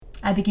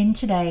I begin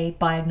today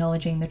by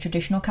acknowledging the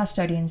traditional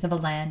custodians of the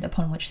land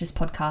upon which this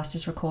podcast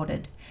is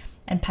recorded,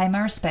 and pay my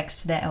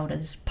respects to their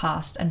elders,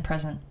 past and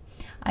present.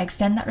 I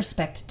extend that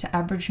respect to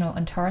Aboriginal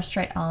and Torres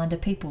Strait Islander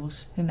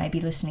peoples who may be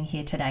listening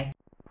here today.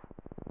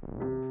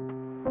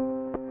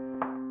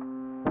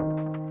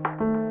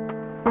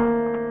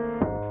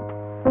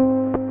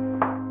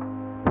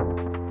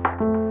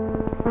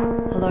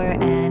 Hello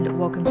and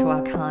welcome to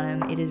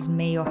Arcanum. It is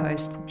me, your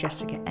host,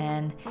 Jessica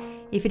Ann.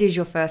 If it is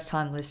your first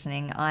time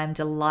listening, I'm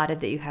delighted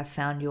that you have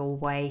found your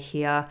way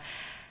here.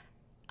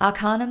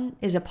 Arcanum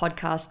is a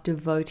podcast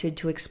devoted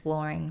to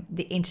exploring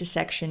the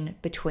intersection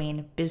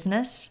between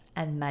business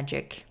and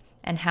magic,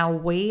 and how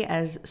we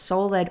as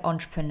soul-led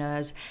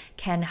entrepreneurs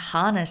can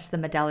harness the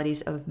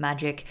modalities of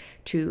magic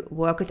to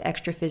work with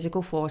extra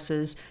physical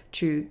forces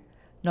to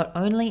not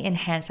only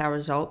enhance our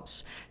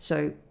results,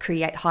 so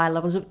create higher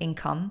levels of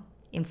income,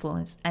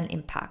 influence, and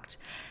impact,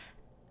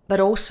 but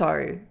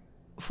also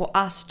for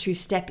us to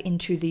step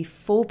into the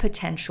full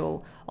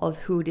potential of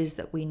who it is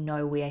that we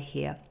know we are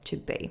here to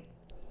be.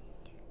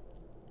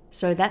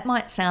 So that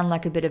might sound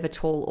like a bit of a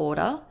tall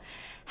order.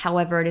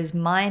 However, it is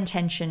my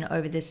intention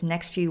over this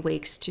next few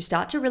weeks to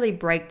start to really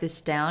break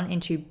this down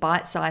into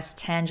bite-sized,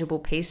 tangible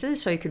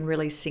pieces so you can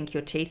really sink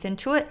your teeth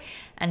into it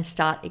and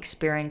start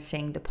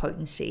experiencing the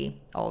potency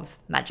of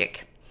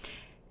magic.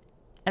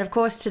 And of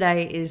course,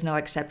 today is no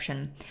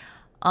exception.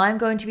 I'm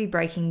going to be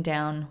breaking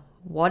down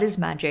what is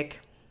magic,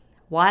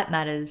 why it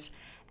matters,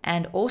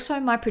 and also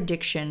my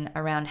prediction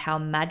around how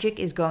magic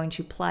is going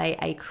to play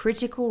a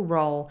critical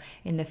role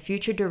in the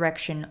future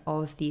direction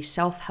of the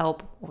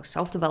self-help or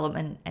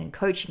self-development and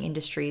coaching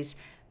industries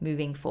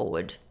moving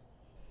forward.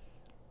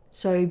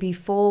 So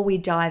before we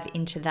dive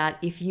into that,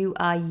 if you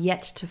are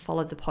yet to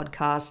follow the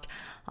podcast,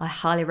 I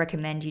highly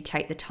recommend you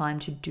take the time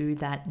to do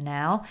that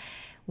now.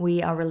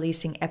 We are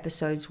releasing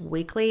episodes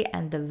weekly,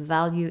 and the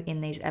value in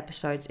these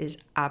episodes is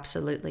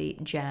absolutely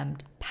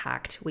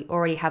jam-packed. We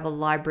already have a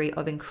library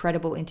of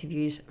incredible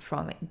interviews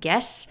from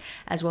guests,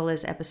 as well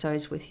as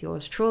episodes with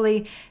yours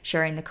truly,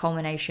 sharing the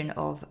culmination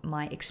of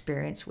my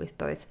experience with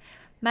both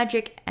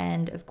magic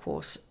and, of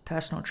course,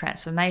 personal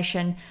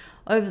transformation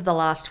over the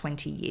last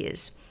 20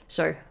 years.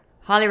 So,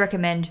 highly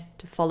recommend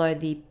to follow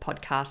the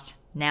podcast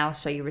now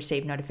so you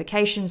receive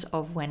notifications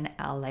of when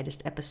our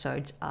latest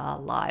episodes are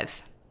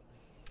live.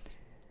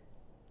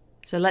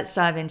 So let's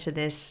dive into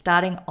this,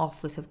 starting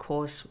off with, of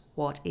course,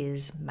 what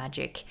is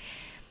magic?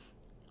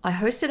 I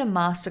hosted a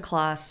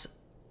masterclass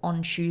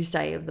on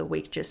Tuesday of the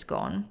week just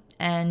gone,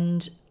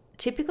 and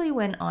typically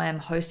when I am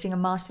hosting a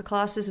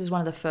masterclass, this is one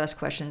of the first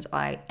questions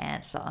I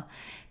answer,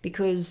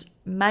 because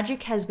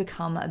magic has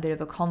become a bit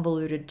of a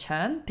convoluted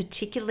term,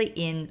 particularly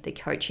in the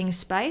coaching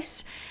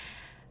space,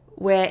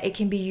 where it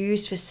can be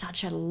used for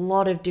such a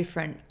lot of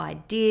different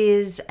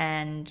ideas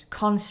and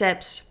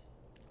concepts.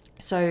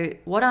 So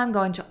what I'm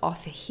going to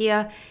offer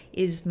here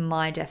is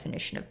my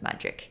definition of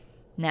magic.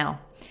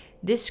 Now,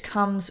 this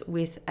comes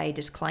with a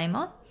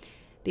disclaimer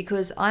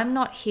because I'm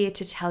not here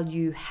to tell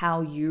you how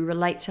you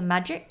relate to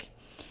magic.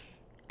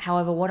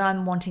 However, what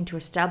I'm wanting to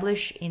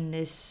establish in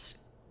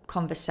this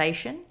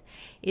conversation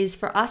is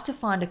for us to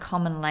find a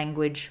common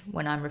language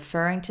when I'm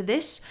referring to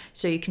this,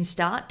 so you can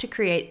start to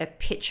create a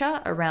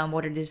picture around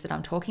what it is that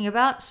I'm talking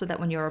about, so that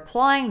when you're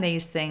applying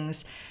these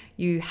things,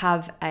 you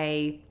have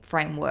a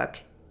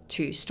framework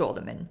to store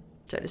them in,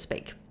 so to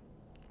speak.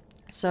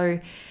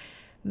 So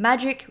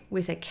magic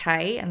with a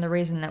K, and the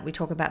reason that we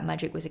talk about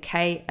magic with a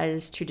K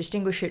is to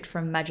distinguish it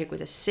from magic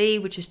with a C,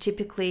 which is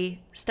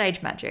typically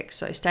stage magic.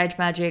 So stage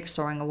magic,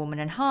 sawing a woman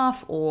in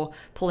half or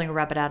pulling a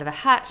rabbit out of a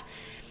hat.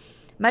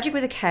 Magic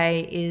with a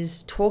K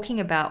is talking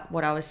about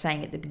what I was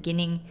saying at the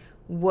beginning,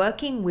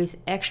 working with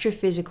extra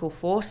physical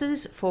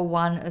forces for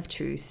one of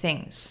two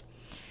things.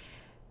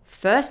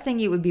 First thing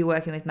you would be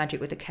working with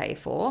magic with a K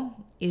for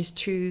is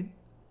to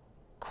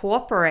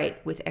cooperate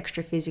with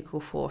extra physical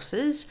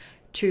forces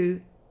to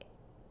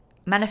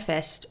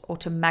manifest or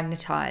to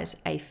magnetize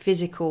a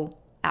physical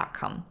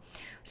outcome.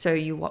 So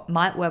you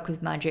might work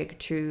with magic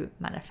to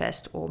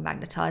manifest or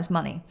magnetize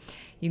money.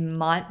 You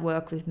might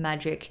work with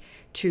magic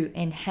to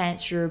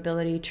enhance your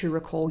ability to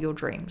recall your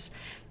dreams.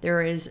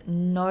 There is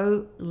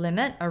no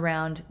limit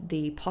around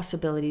the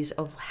possibilities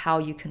of how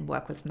you can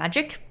work with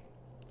magic.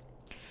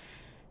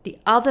 The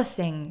other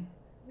thing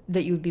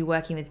that you would be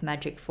working with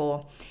magic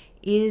for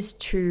is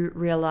to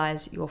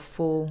realize your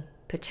full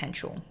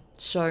potential.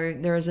 So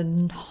there is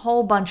a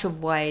whole bunch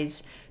of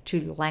ways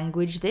to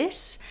language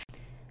this.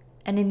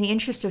 And in the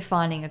interest of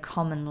finding a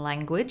common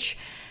language,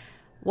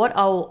 what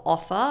I'll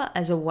offer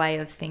as a way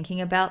of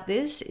thinking about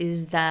this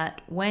is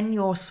that when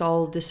your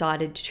soul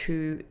decided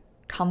to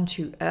come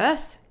to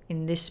Earth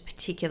in this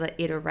particular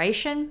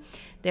iteration,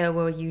 there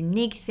were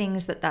unique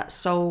things that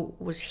soul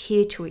was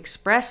here to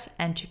express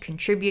and to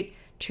contribute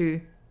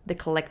to the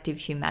collective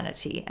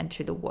humanity and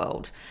to the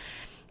world.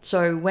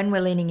 So when we're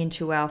leaning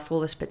into our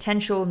fullest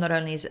potential, not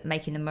only is it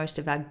making the most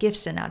of our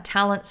gifts and our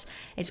talents,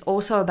 it's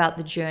also about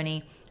the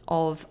journey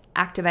of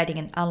activating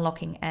and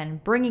unlocking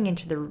and bringing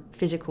into the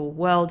physical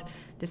world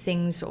the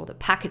things or the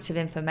packets of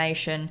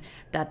information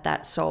that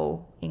that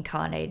soul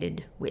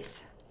incarnated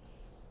with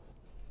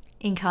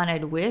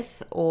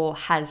or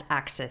has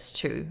access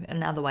to,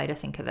 another way to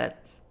think of it.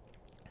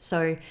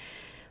 So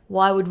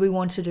why would we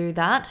want to do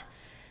that?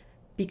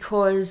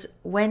 Because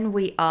when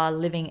we are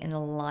living in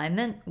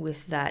alignment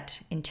with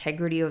that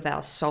integrity of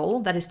our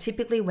soul, that is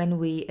typically when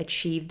we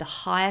achieve the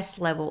highest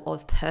level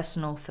of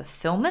personal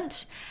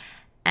fulfillment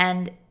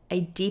and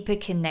a deeper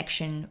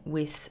connection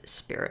with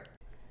spirit.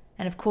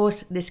 And of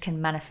course, this can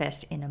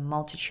manifest in a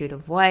multitude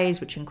of ways,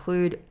 which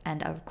include,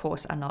 and of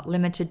course are not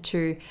limited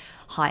to,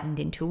 heightened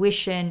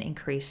intuition,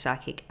 increased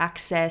psychic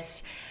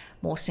access,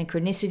 more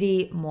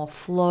synchronicity, more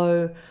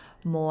flow,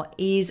 more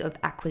ease of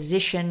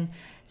acquisition.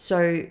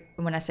 So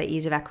when I say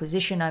ease of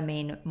acquisition, I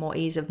mean more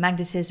ease of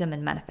magnetism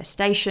and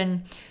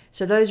manifestation.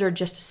 So those are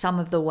just some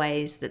of the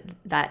ways that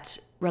that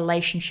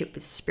relationship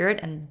with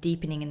spirit and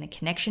deepening in the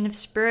connection of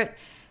spirit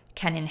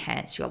can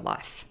enhance your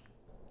life.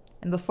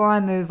 And before I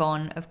move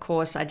on, of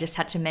course, I just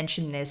had to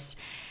mention this.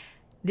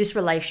 This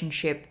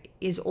relationship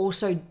is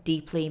also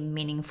deeply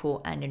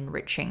meaningful and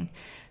enriching.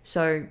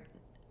 So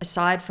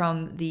aside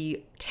from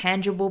the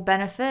tangible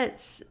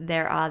benefits,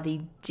 there are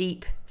the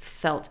deep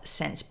felt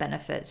sense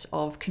benefits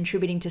of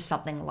contributing to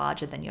something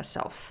larger than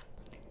yourself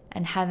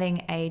and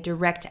having a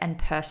direct and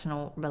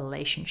personal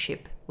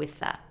relationship with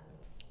that.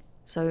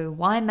 So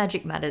why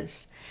magic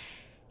matters?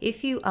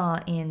 If you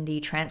are in the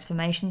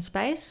transformation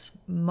space,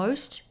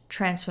 most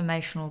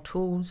transformational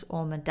tools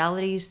or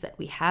modalities that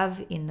we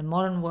have in the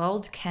modern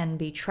world can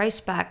be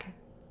traced back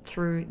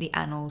through the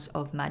annals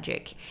of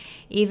magic.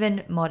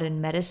 Even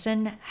modern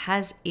medicine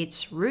has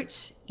its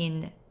roots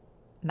in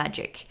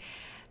magic.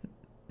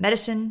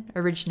 Medicine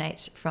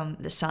originates from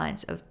the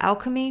science of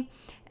alchemy,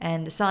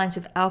 and the science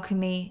of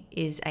alchemy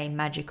is a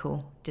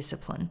magical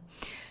discipline.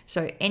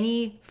 So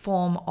any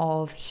form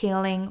of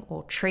healing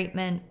or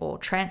treatment or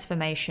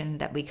transformation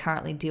that we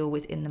currently deal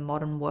with in the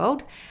modern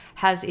world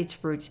has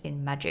its roots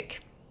in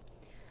magic.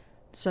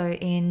 So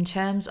in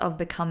terms of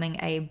becoming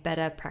a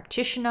better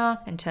practitioner,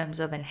 in terms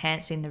of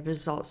enhancing the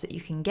results that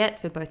you can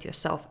get for both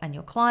yourself and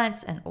your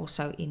clients, and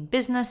also in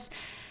business,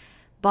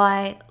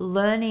 by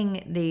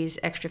learning these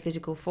extra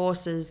physical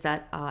forces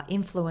that are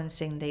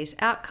influencing these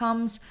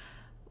outcomes,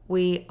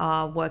 we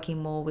are working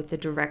more with the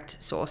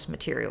direct source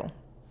material.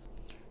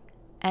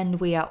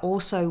 And we are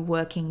also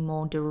working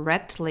more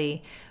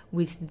directly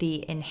with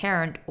the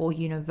inherent or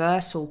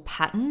universal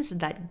patterns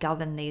that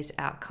govern these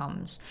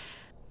outcomes.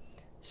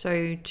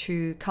 So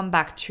to come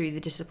back to the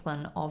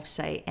discipline of,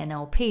 say,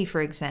 NLP,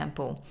 for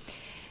example.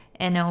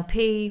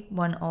 NLP,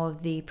 one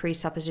of the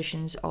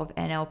presuppositions of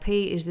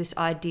NLP is this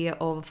idea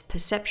of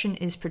perception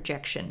is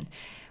projection,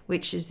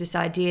 which is this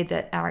idea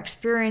that our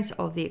experience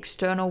of the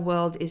external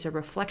world is a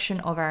reflection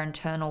of our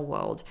internal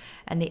world.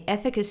 And the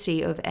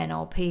efficacy of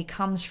NLP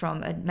comes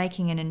from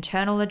making an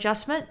internal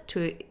adjustment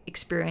to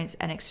experience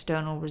an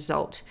external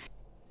result.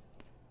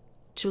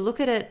 To look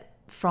at it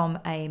from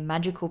a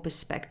magical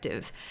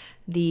perspective,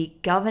 the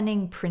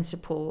governing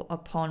principle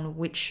upon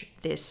which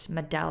this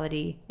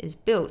modality is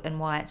built and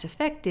why it's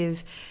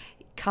effective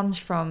comes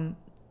from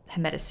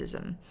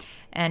Hermeticism.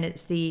 And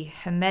it's the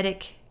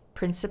Hermetic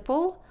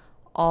principle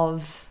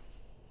of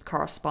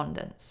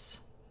correspondence.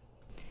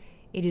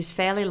 It is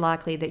fairly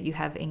likely that you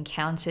have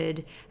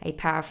encountered a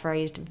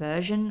paraphrased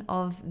version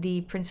of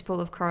the principle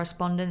of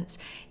correspondence.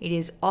 It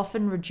is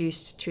often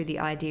reduced to the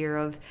idea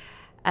of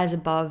as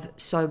above,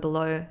 so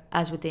below,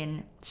 as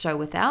within, so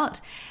without.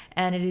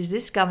 And it is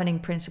this governing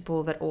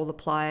principle that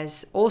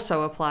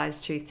also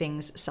applies to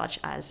things such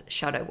as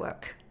shadow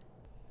work.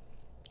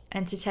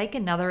 And to take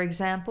another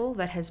example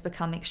that has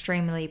become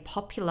extremely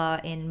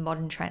popular in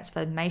modern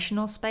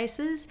transformational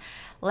spaces,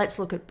 let's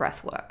look at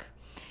breathwork.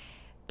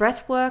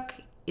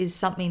 Breathwork is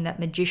something that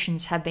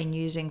magicians have been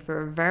using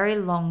for a very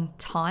long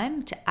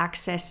time to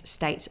access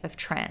states of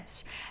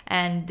trance.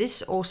 And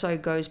this also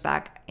goes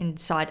back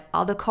inside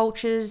other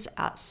cultures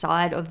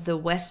outside of the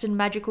Western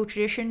magical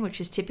tradition,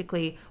 which is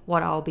typically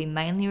what I'll be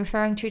mainly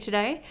referring to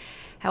today.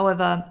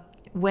 However,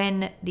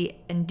 when the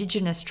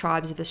indigenous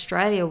tribes of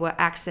Australia were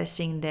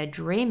accessing their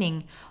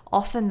dreaming,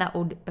 often that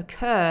would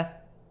occur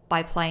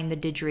by playing the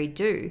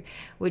didgeridoo,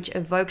 which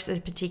evokes a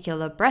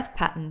particular breath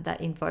pattern that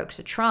invokes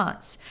a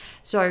trance.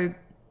 So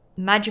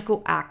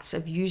magical acts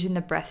of using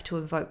the breath to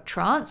evoke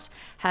trance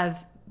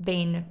have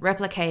been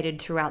replicated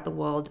throughout the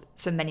world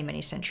for many,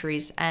 many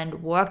centuries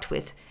and worked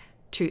with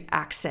to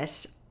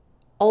access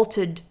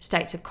altered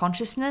states of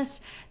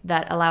consciousness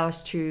that allow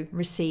us to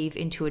receive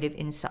intuitive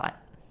insight,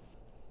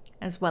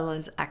 as well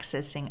as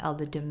accessing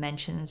other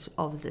dimensions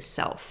of the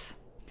self.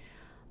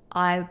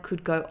 I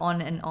could go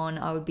on and on.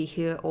 I would be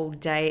here all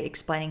day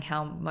explaining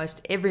how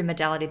most every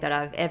modality that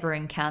I've ever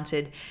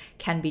encountered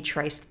can be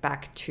traced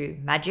back to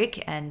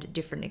magic and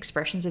different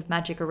expressions of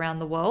magic around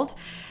the world.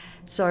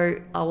 So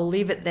I will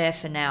leave it there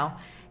for now.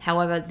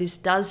 However, this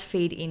does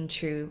feed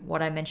into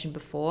what I mentioned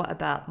before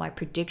about my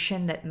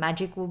prediction that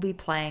magic will be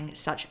playing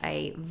such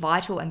a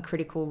vital and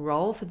critical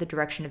role for the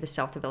direction of the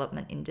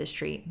self-development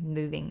industry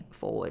moving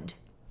forward.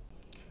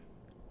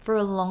 For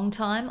a long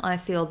time, I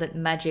feel that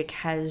magic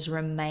has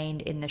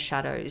remained in the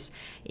shadows,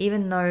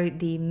 even though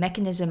the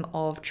mechanism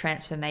of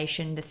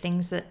transformation, the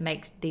things that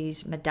make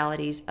these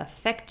modalities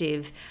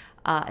effective,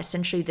 are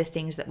essentially the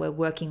things that we're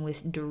working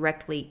with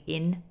directly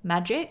in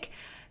magic.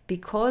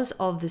 Because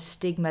of the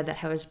stigma that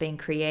has been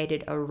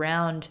created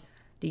around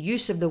the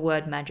use of the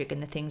word magic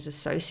and the things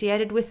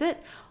associated with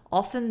it,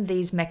 often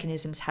these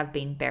mechanisms have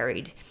been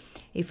buried.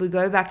 If we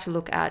go back to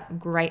look at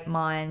great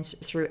minds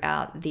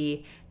throughout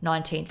the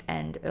 19th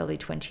and early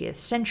 20th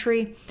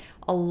century,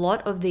 a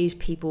lot of these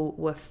people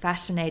were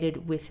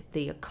fascinated with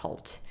the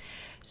occult.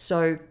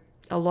 So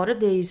a lot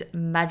of these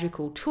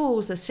magical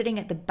tools are sitting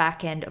at the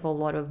back end of a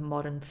lot of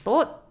modern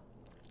thought,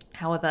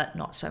 however,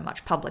 not so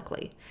much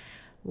publicly.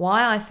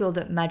 Why I feel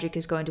that magic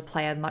is going to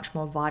play a much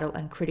more vital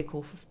and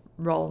critical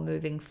role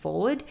moving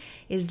forward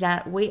is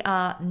that we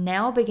are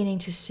now beginning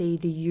to see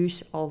the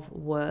use of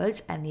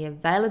words and the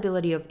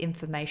availability of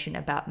information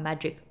about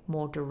magic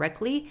more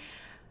directly,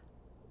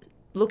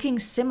 looking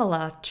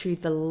similar to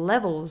the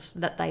levels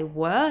that they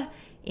were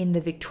in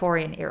the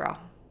Victorian era.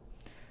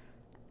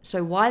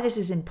 So why this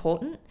is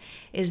important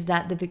is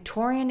that the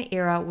Victorian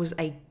era was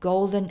a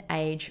golden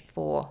age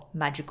for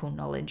magical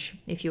knowledge.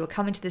 If you are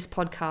coming to this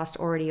podcast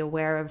already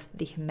aware of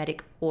the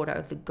Hermetic Order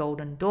of the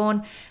Golden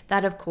Dawn,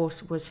 that of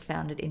course was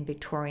founded in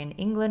Victorian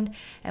England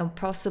and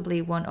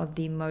possibly one of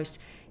the most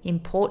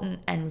important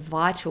and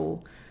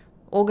vital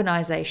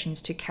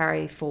organizations to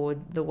carry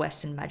forward the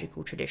Western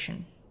magical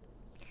tradition.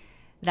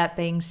 That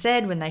being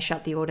said, when they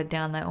shut the order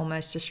down, they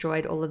almost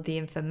destroyed all of the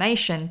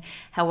information.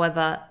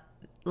 However,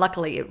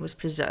 luckily, it was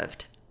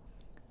preserved.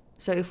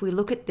 So if we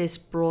look at this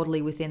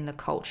broadly within the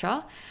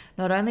culture,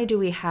 not only do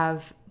we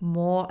have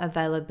more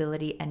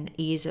availability and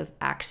ease of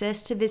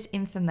access to this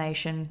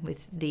information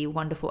with the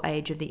wonderful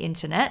age of the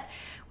internet,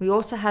 we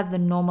also have the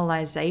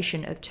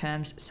normalization of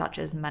terms such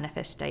as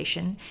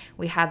manifestation.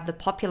 We have the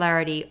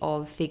popularity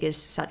of figures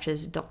such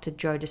as Dr.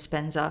 Joe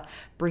Dispenza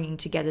bringing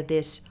together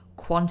this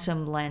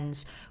quantum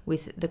lens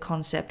with the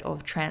concept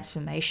of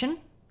transformation.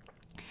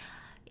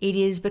 It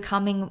is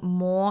becoming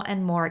more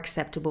and more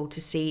acceptable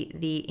to see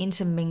the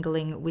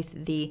intermingling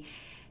with the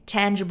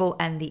tangible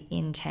and the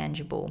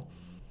intangible.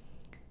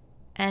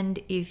 And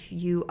if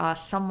you are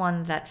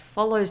someone that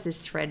follows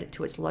this thread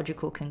to its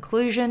logical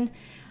conclusion,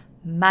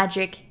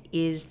 magic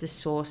is the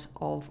source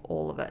of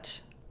all of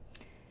it.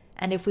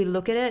 And if we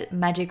look at it,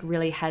 magic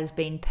really has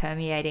been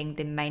permeating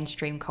the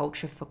mainstream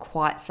culture for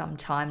quite some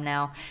time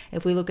now.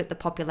 If we look at the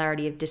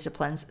popularity of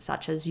disciplines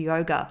such as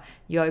yoga,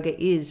 yoga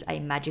is a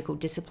magical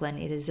discipline.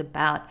 It is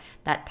about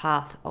that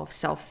path of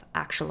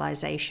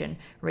self-actualization,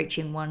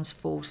 reaching one's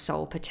full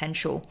soul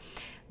potential.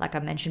 Like I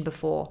mentioned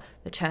before,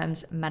 the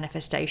terms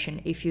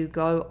manifestation. If you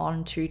go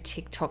onto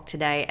TikTok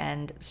today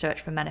and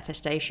search for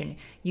manifestation,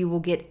 you will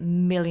get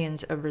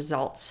millions of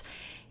results.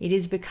 It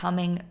is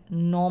becoming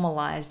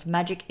normalized.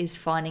 Magic is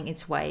finding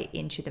its way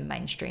into the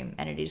mainstream,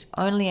 and it is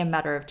only a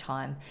matter of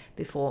time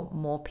before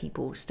more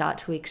people start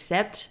to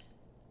accept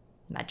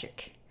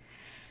magic.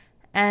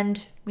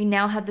 And we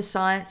now have the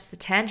science, the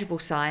tangible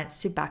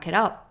science, to back it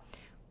up.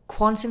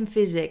 Quantum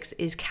physics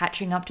is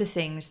catching up to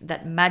things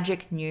that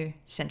magic knew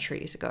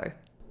centuries ago.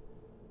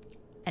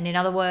 And in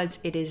other words,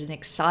 it is an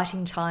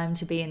exciting time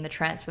to be in the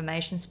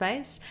transformation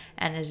space,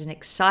 and it is an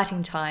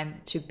exciting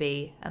time to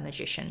be a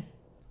magician.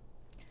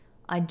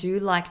 I do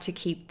like to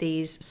keep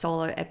these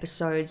solo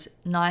episodes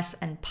nice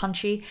and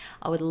punchy.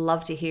 I would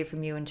love to hear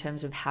from you in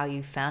terms of how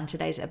you found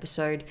today's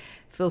episode.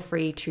 Feel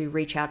free to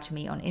reach out to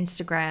me on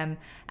Instagram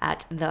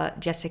at the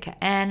Jessica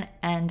Ann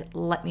and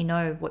let me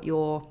know what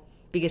your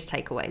biggest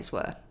takeaways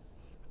were.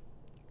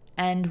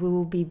 And we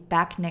will be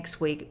back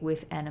next week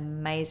with an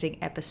amazing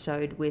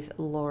episode with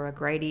Laura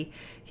Grady.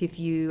 If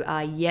you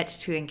are yet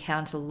to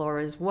encounter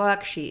Laura's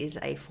work, she is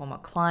a former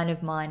client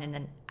of mine and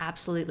an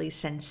absolutely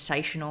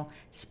sensational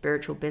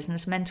spiritual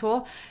business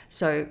mentor.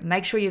 So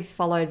make sure you've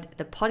followed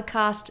the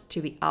podcast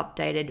to be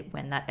updated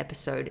when that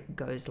episode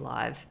goes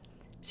live.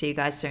 See you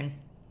guys soon.